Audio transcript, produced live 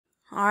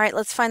Alright,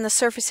 let's find the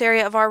surface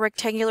area of our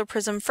rectangular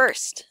prism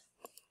first.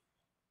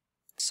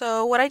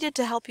 So what I did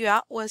to help you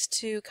out was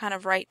to kind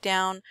of write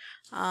down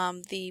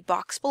the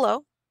box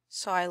below.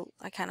 So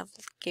I kind of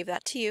gave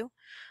that to you.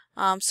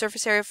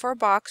 Surface area for a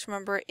box,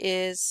 remember,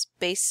 is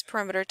base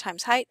perimeter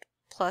times height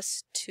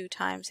plus 2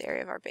 times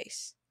area of our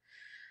base.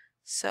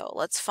 So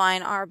let's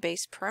find our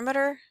base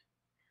perimeter.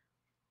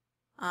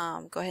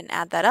 Go ahead and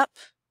add that up.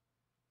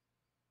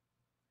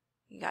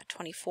 You got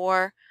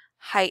 24.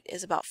 Height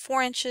is about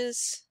 4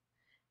 inches.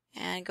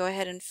 And go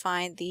ahead and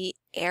find the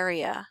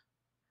area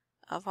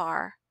of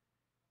our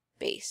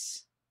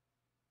base.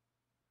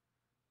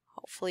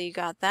 Hopefully you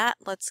got that.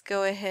 Let's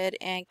go ahead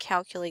and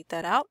calculate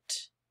that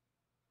out.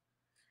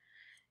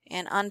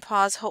 And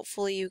unpause.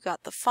 Hopefully you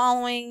got the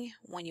following.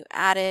 When you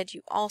added,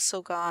 you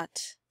also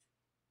got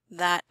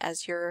that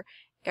as your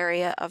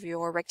area of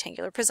your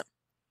rectangular prism.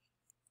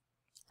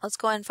 Let's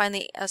go ahead and find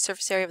the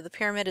surface area of the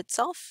pyramid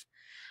itself.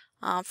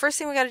 First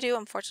thing we got to do,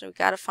 unfortunately,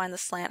 we got to find the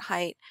slant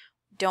height.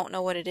 Don't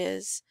know what it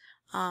is.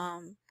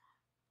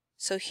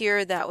 So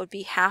here that would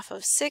be half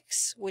of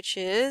 6, which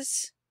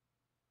is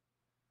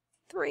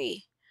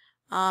 3.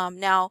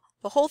 Now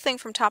the whole thing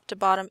from top to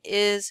bottom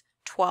is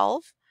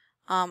 12.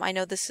 I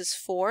know this is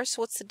 4,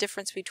 so what's the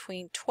difference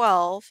between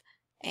 12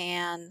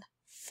 and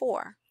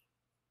 4?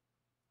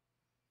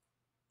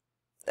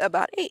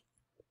 About 8.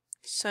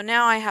 So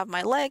now I have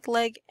my leg,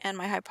 and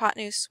my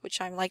hypotenuse, which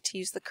I like to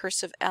use the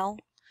cursive L.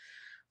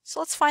 So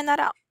let's find that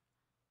out.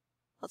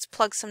 Let's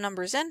plug some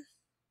numbers in.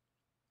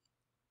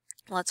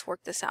 Let's work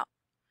this out.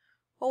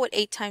 What would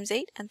 8 times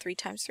 8 and 3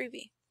 times 3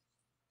 be?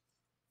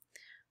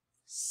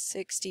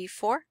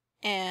 64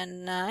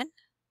 and 9.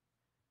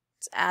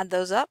 Let's add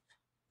those up.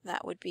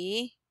 That would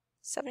be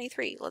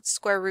 73. Let's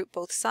square root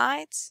both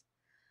sides.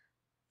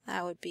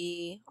 That would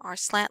be, our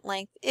slant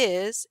length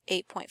is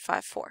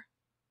 8.54.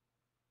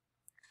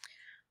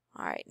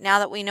 Alright, now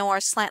that we know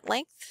our slant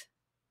length,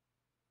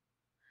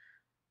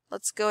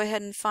 let's go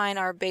ahead and find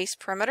our base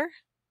perimeter.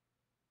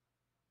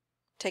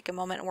 Take a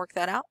moment and work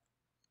that out.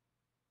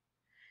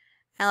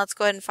 And let's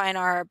go ahead and find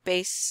our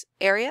base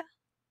area.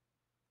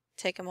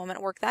 Take a moment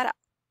and work that out.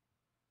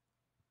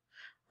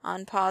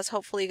 Unpause.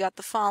 Hopefully you got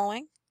the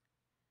following.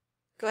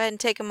 Go ahead and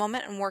take a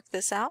moment and work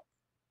this out.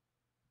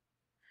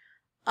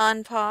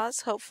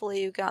 Unpause.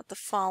 Hopefully you got the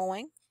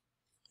following.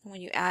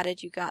 When you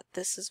added, you got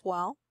this as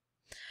well.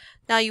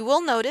 Now you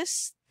will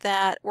notice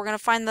that we're going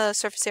to find the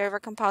surface area of our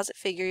composite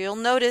figure. You'll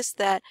notice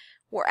that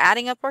we're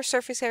adding up our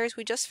surface areas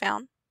we just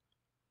found.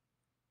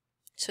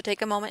 So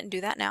take a moment and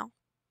do that now.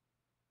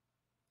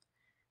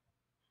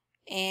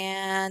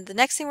 And the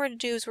next thing we're going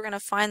to do is we're going to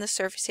find the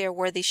surface area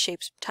where these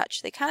shapes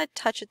touch. They kind of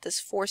touch at this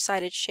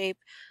four-sided shape,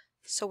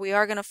 so we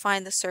are going to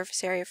find the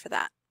surface area for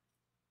that.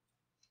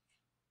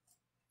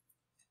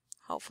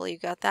 Hopefully you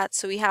got that.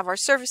 So we have our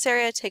surface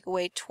area, take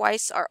away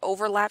twice our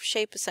overlap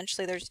shape.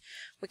 Essentially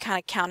we kind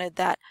of counted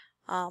that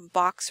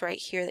box right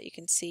here that you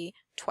can see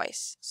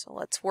twice. So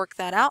let's work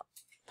that out.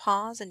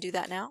 Pause and do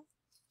that now.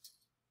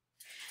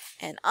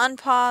 And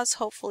unpause.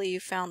 Hopefully you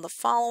found the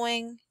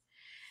following.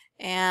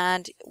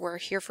 And we're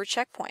here for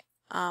checkpoint.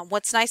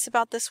 What's nice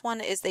about this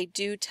one is they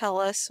do tell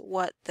us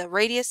what the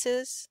radius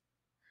is.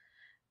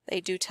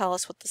 They do tell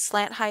us what the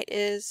slant height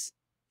is.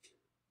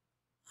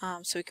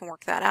 So we can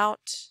work that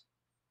out.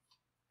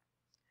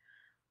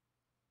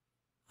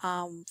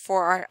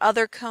 For our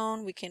other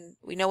cone,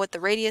 we know what the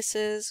radius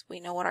is. We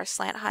know what our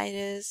slant height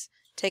is.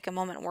 Take a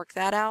moment and work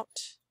that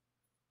out.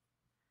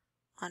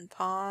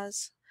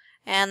 Unpause.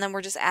 And then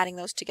we're just adding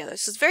those together.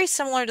 So it's very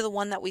similar to the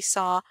one that we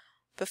saw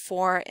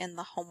before in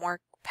the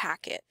homework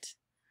packet.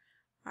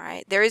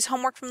 Alright, there is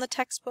homework from the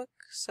textbook,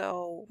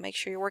 so make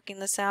sure you're working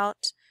this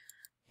out.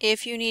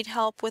 If you need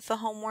help with the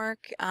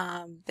homework,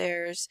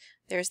 there's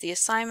the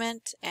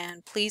assignment,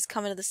 and please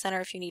come into the center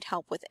if you need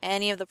help with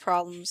any of the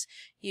problems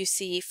you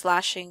see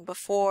flashing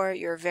before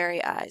your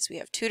very eyes. We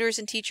have tutors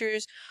and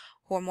teachers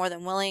who are more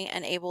than willing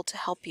and able to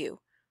help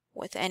you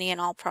with any and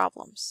all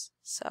problems.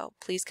 So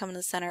please come into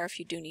the center if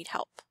you do need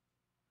help.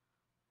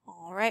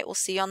 Alright, we'll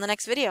see you on the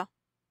next video.